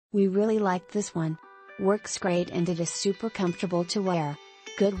We really liked this one. Works great and it is super comfortable to wear.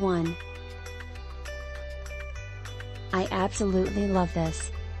 Good one. I absolutely love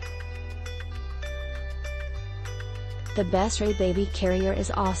this. The besrey baby carrier is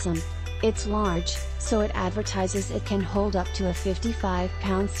awesome. It's large, so it advertises it can hold up to a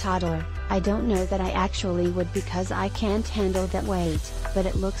 55-pound toddler. I don't know that I actually would because I can't handle that weight, but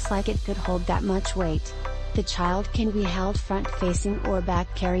it looks like it could hold that much weight. The child can be held front-facing or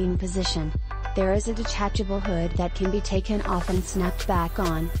back-carrying position. There is a detachable hood that can be taken off and snapped back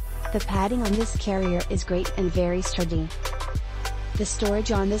on. The padding on this carrier is great and very sturdy. The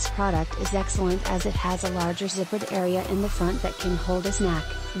storage on this product is excellent as it has a larger zippered area in the front that can hold a snack,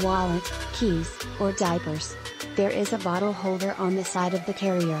 wallet, keys, or diapers. There is a bottle holder on the side of the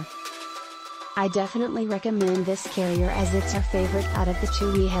carrier. I definitely recommend this carrier as it's our favorite out of the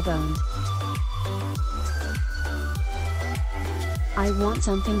two we have owned. I want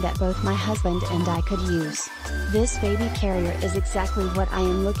something that both my husband and I could use. This baby carrier is exactly what I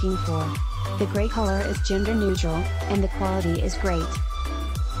am looking for. The gray color is gender neutral, and the quality is great.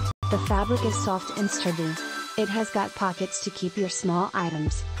 The fabric is soft and sturdy. It has got pockets to keep your small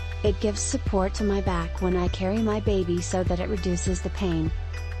items. It gives support to my back when I carry my baby so that it reduces the pain.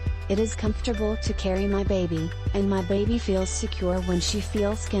 It is comfortable to carry my baby, and my baby feels secure when she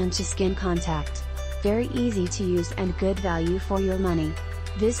feels skin-to-skin contact. Very easy to use and good value for your money.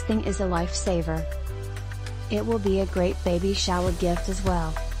 This thing is a lifesaver. It will be a great baby shower gift as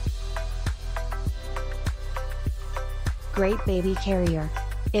well. Great baby carrier.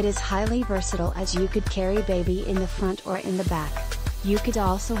 It is highly versatile as you could carry baby in the front or in the back. You could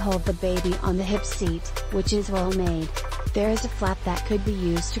also hold the baby on the hip seat, which is well made. There is a flap that could be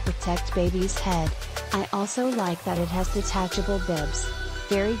used to protect baby's head. I also like that it has detachable bibs.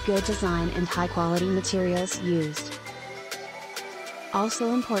 Very good design and high quality materials used.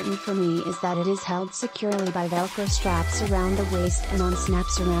 Also important for me is that it is held securely by Velcro straps around the waist and on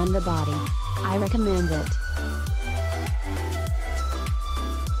snaps around the body. I recommend it.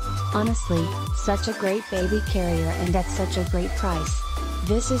 Honestly, such a great baby carrier and at such a great price.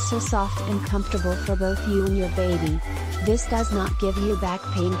 This is so soft and comfortable for both you and your baby. This does not give you back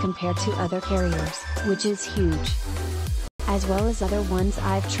pain compared to other carriers, which is huge. As well as other ones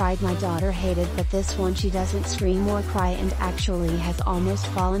I've tried my daughter hated, but this one she doesn't scream or cry and actually has almost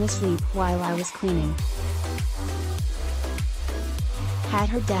fallen asleep while I was cleaning. Had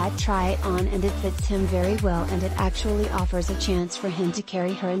her dad try it on and it fits him very well, and it actually offers a chance for him to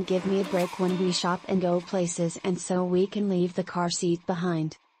carry her and give me a break when we shop and go places, and so we can leave the car seat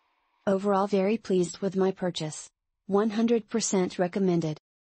behind. Overall very pleased with my purchase. 100% recommended.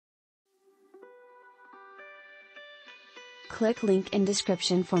 Click link in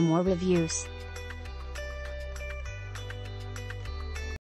description for more reviews.